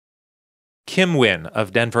Kim Wynn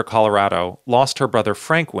of Denver, Colorado, lost her brother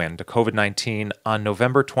Frank Wynn to COVID-19 on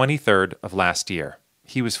November 23rd of last year.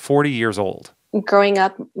 He was 40 years old. Growing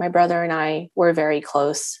up, my brother and I were very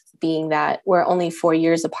close, being that we're only 4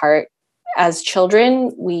 years apart. As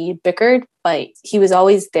children, we bickered, but he was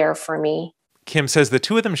always there for me. Kim says the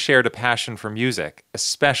two of them shared a passion for music,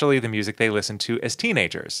 especially the music they listened to as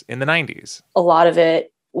teenagers in the 90s. A lot of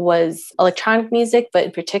it was electronic music, but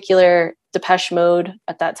in particular, Depeche Mode.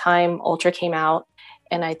 At that time, Ultra came out,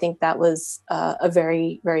 and I think that was a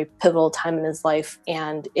very, very pivotal time in his life,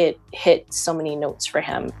 and it hit so many notes for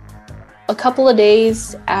him. A couple of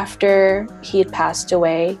days after he had passed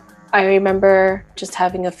away, I remember just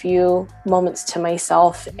having a few moments to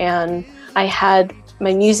myself, and I had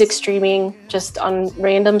my music streaming just on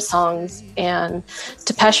random songs, and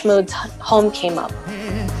Depeche Mode's Home came up.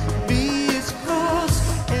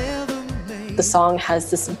 The song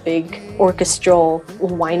has this big orchestral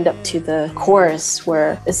wind up to the chorus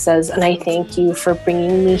where it says, "And I thank you for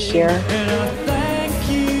bringing me here. And I thank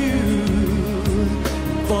you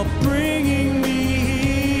for bringing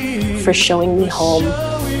me here. For showing me home.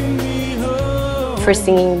 For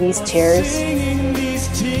singing these tears.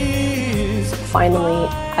 Finally,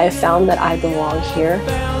 I have found that I belong here."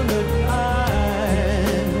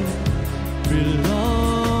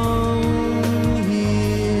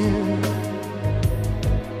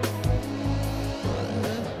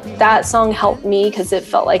 That song helped me because it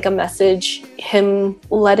felt like a message, him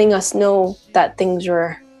letting us know that things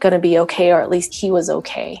were going to be okay, or at least he was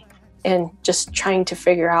okay. And just trying to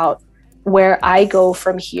figure out where I go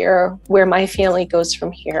from here, where my family goes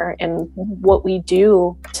from here, and what we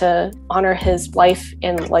do to honor his life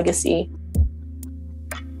and legacy.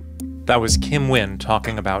 That was Kim Wynn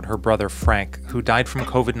talking about her brother Frank, who died from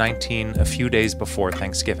COVID-19 a few days before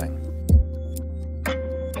Thanksgiving.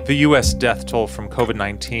 The U.S. death toll from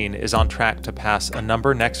COVID-19 is on track to pass a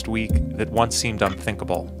number next week that once seemed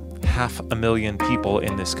unthinkable. 500,000 people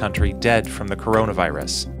in this country dead from the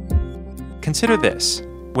coronavirus. Consider this.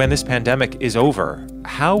 When this pandemic is over,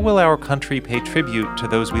 how will our country pay tribute to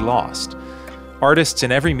those we lost? Artists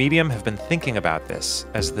in every medium have been thinking about this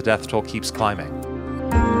as the death toll keeps climbing.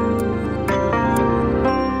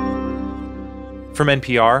 From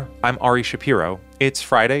NPR, I'm Ari Shapiro. It's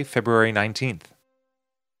Friday, February 19th.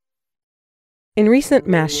 In recent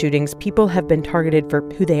mass shootings, people have been targeted for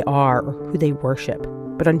who they are or who they worship.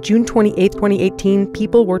 But on June 28, 2018,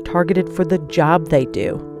 people were targeted for the job they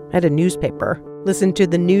do at a newspaper. Listen to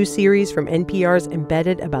the new series from NPR's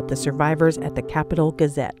Embedded about the survivors at the Capitol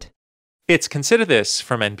Gazette. It's Consider This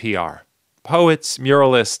from NPR. Poets,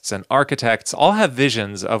 muralists, and architects all have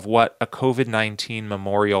visions of what a COVID-19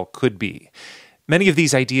 memorial could be. Many of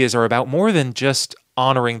these ideas are about more than just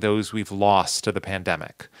honoring those we've lost to the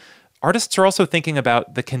pandemic. Artists are also thinking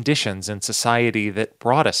about the conditions in society that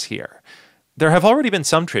brought us here. There have already been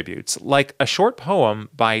some tributes, like a short poem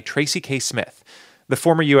by Tracy K. Smith. The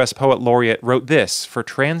former U.S. Poet Laureate wrote this for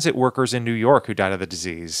transit workers in New York who died of the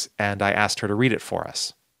disease, and I asked her to read it for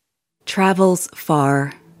us. Travels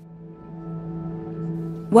far.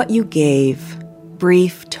 What you gave,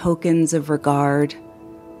 brief tokens of regard,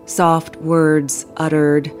 soft words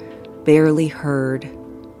uttered, barely heard,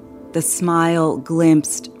 the smile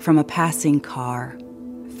glimpsed from a passing car,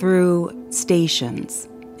 through stations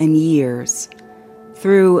and years,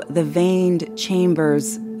 through the veined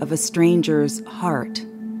chambers of a stranger's heart.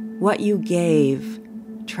 What you gave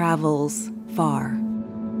travels far.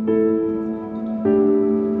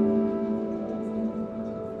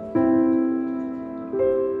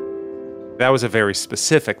 That was a very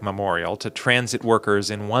specific memorial to transit workers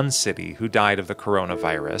in one city who died of the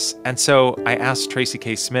coronavirus. And so I asked Tracy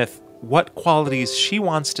K. Smith what qualities she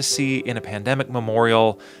wants to see in a pandemic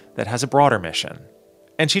memorial that has a broader mission.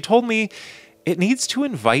 And she told me it needs to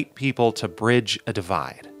invite people to bridge a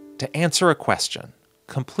divide, to answer a question,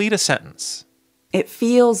 complete a sentence. It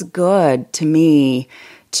feels good to me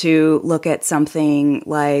to look at something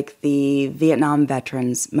like the Vietnam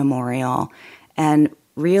Veterans Memorial and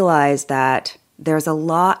realize that there's a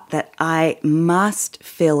lot that I must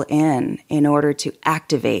fill in order to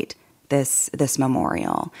activate this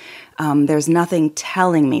memorial. There's nothing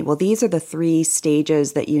telling me, well, these are the 3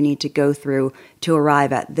 stages that you need to go through to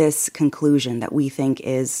arrive at this conclusion that we think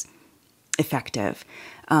is effective.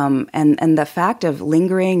 And the fact of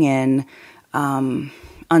lingering in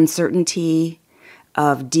uncertainty,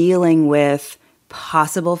 of dealing with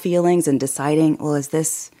possible feelings and deciding, well, is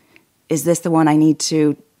this the one I need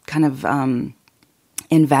to kind of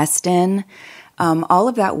invest in? All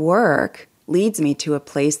of that work leads me to a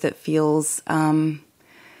place that feels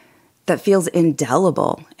that feels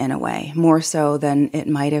indelible in a way, more so than it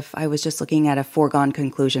might if I was just looking at a foregone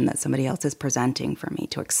conclusion that somebody else is presenting for me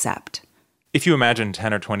to accept. If you imagine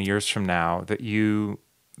 10 or 20 years from now that you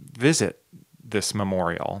visit this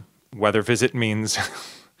memorial, whether visit means,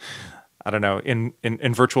 I don't know,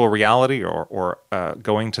 in virtual reality or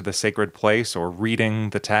going to the sacred place or reading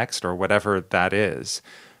the text or whatever that is,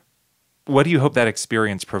 what do you hope that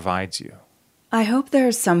experience provides you? I hope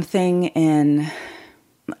there's something in,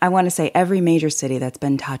 I want to say, every major city that's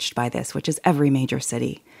been touched by this, which is every major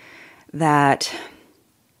city, that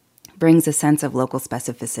brings a sense of local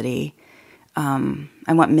specificity.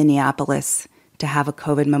 I want Minneapolis to have a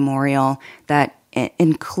COVID memorial that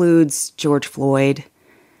includes George Floyd.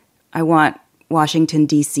 I want Washington,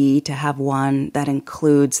 D.C. to have one that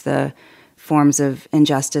includes the forms of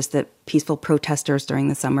injustice that peaceful protesters during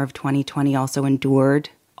the summer of 2020 also endured.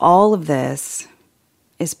 All of this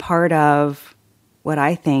is part of what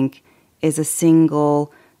I think is a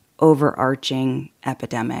single overarching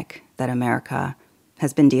epidemic that America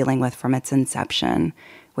has been dealing with from its inception,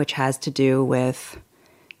 which has to do with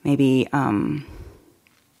maybe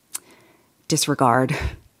disregard.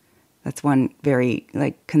 That's one very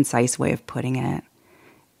concise way of putting it.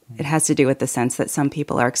 It has to do with the sense that some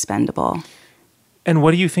people are expendable. And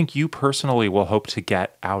what do you think you personally will hope to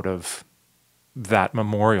get out of that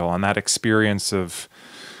memorial and that experience of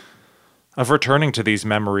returning to these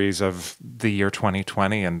memories of the year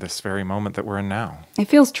 2020 and this very moment that we're in now? It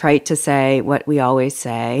feels trite to say what we always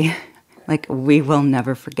say, like we will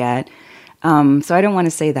never forget. So I don't want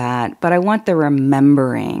to say that, but I want the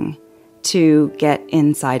remembering to get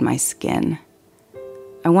inside my skin.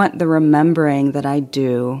 I want the remembering that I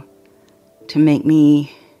do to make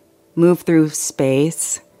me move through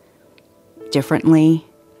space differently,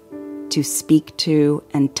 to speak to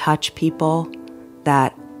and touch people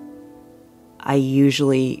that I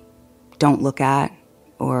usually don't look at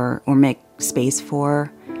or make space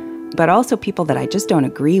for, but also people that I just don't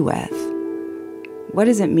agree with. What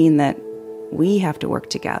does it mean that we have to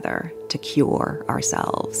work together to cure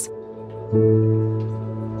ourselves?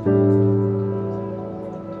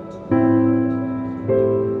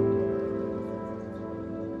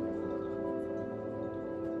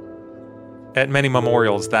 At many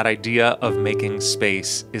memorials, that idea of making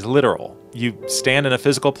space is literal. You stand in a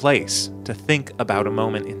physical place to think about a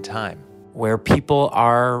moment in time. Where people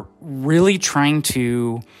are really trying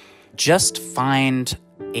to just find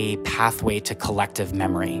a pathway to collective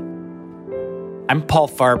memory. I'm Paul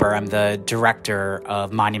Farber. I'm the director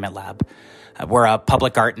of Monument Lab. We're a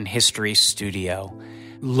public art and history studio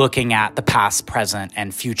looking at the past, present,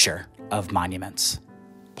 and future of monuments.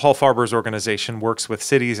 Paul Farber's organization works with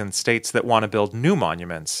cities and states that want to build new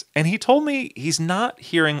monuments, and he told me he's not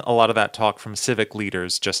hearing a lot of that talk from civic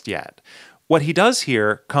leaders just yet. What he does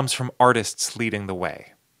hear comes from artists leading the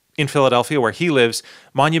way. In Philadelphia, where he lives,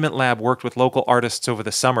 Monument Lab worked with local artists over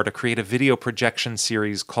the summer to create a video projection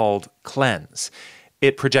series called Cleanse.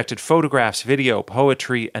 It projected photographs, video,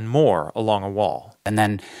 poetry, and more along a wall. And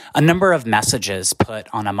then a number of messages put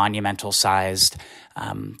on a monumental-sized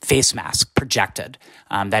face mask projected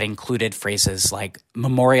that included phrases like,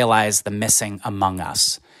 memorialize the missing among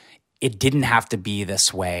us. It didn't have to be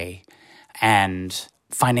this way, and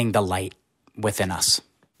finding the light within us.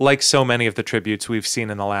 Like so many of the tributes we've seen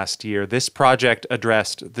in the last year, this project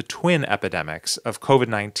addressed the twin epidemics of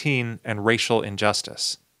COVID-19 and racial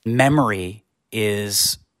injustice. Memory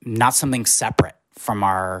is not something separate from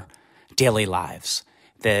our daily lives.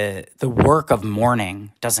 The work of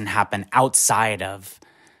mourning doesn't happen outside of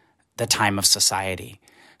the time of society.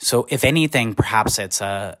 So if anything, perhaps it's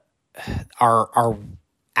our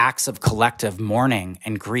acts of collective mourning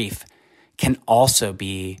and grief can also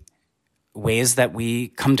be ways that we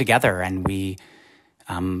come together and we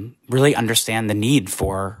really understand the need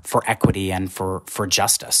for equity and for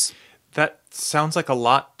justice. That sounds like a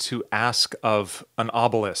lot to ask of an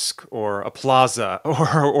obelisk or a plaza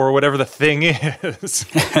or whatever the thing is.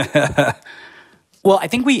 Well, I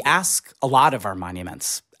think we ask a lot of our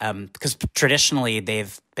monuments because traditionally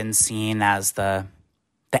they've been seen as the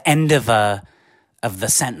end of the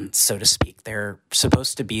sentence, so to speak. They're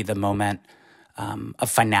supposed to be the moment of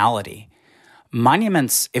finality.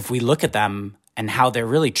 Monuments, if we look at them and how they're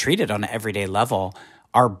really treated on an everyday level,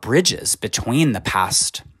 are bridges between the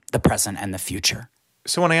past, the present, and the future.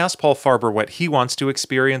 So when I asked Paul Farber what he wants to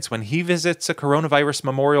experience when he visits a coronavirus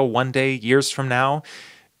memorial one day, years from now,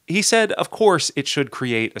 he said, of course, it should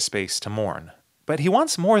create a space to mourn. But he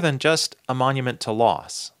wants more than just a monument to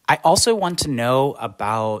loss. I also want to know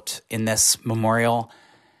about, in this memorial,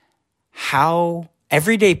 how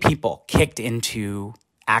everyday people kicked into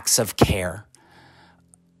acts of care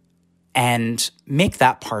and make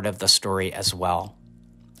that part of the story as well.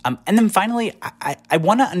 And then finally, I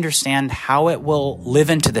want to understand how it will live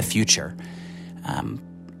into the future.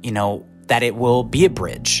 That it will be a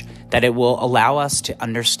bridge, that it will allow us to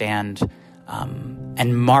understand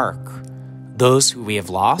and mark those who we have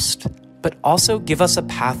lost, but also give us a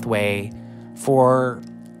pathway for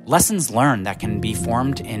lessons learned that can be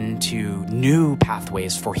formed into new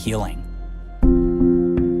pathways for healing.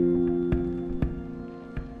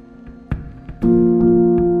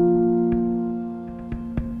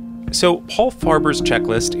 So Paul Farber's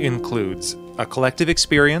checklist includes a collective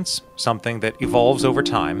experience, something that evolves over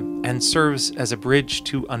time and serves as a bridge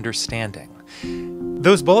to understanding.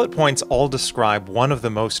 Those bullet points all describe one of the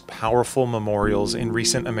most powerful memorials in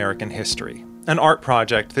recent American history, an art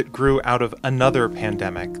project that grew out of another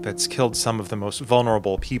pandemic that's killed some of the most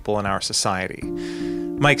vulnerable people in our society.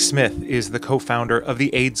 Mike Smith is the co-founder of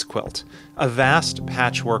the AIDS Quilt, a vast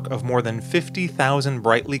patchwork of more than 50,000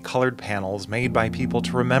 brightly colored panels made by people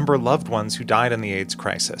to remember loved ones who died in the AIDS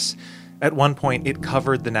crisis. At one point, it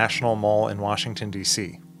covered the National Mall in Washington,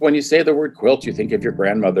 D.C. When you say the word quilt, you think of your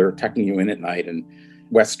grandmother tucking you in at night and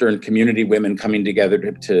Western community women coming together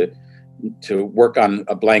to work on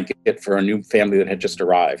a blanket for a new family that had just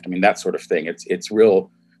arrived. I mean, that sort of thing. It's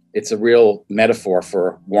a real metaphor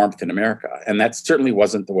for warmth in America. And that certainly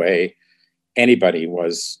wasn't the way anybody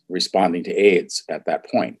was responding to AIDS at that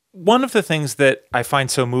point. One of the things that I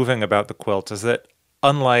find so moving about the quilt is that,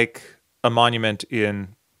 unlike a monument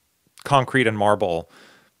in concrete and marble,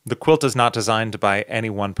 the quilt is not designed by any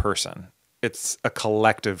one person. It's a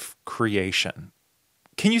collective creation.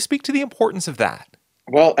 Can you speak to the importance of that?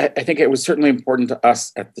 Well, I think it was certainly important to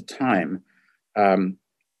us at the time.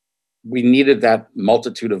 We needed that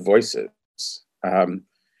multitude of voices.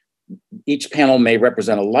 Each panel may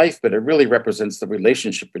represent a life, but it really represents the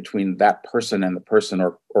relationship between that person and the person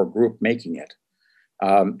or group making it.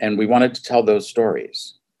 And we wanted to tell those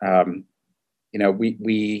stories.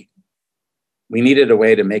 We needed a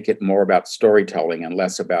way to make it more about storytelling and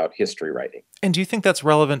less about history writing. And do you think that's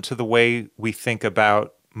relevant to the way we think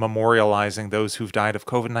about memorializing those who've died of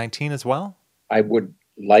COVID-19 as well? I would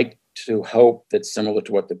like to hope that, similar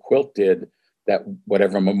to what the quilt did, that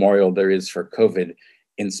whatever memorial there is for COVID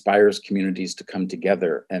inspires communities to come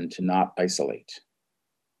together and to not isolate.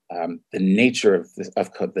 The nature of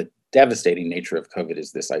the devastating nature of COVID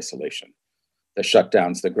is this isolation. The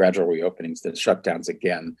shutdowns, the gradual reopenings, the shutdowns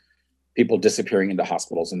again, people disappearing into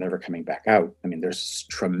hospitals and never coming back out. I mean, there's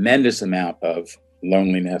a tremendous amount of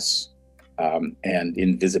loneliness and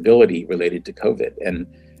invisibility related to COVID. And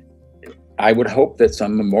I would hope that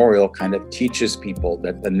some memorial kind of teaches people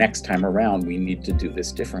that the next time around, we need to do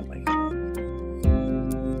this differently.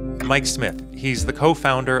 Mike Smith, he's the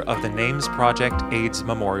co-founder of the Names Project AIDS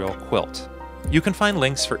Memorial Quilt. You can find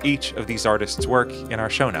links for each of these artists' work in our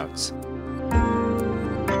show notes.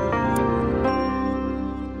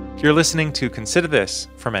 You're listening to Consider This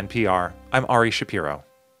from NPR. I'm Ari Shapiro.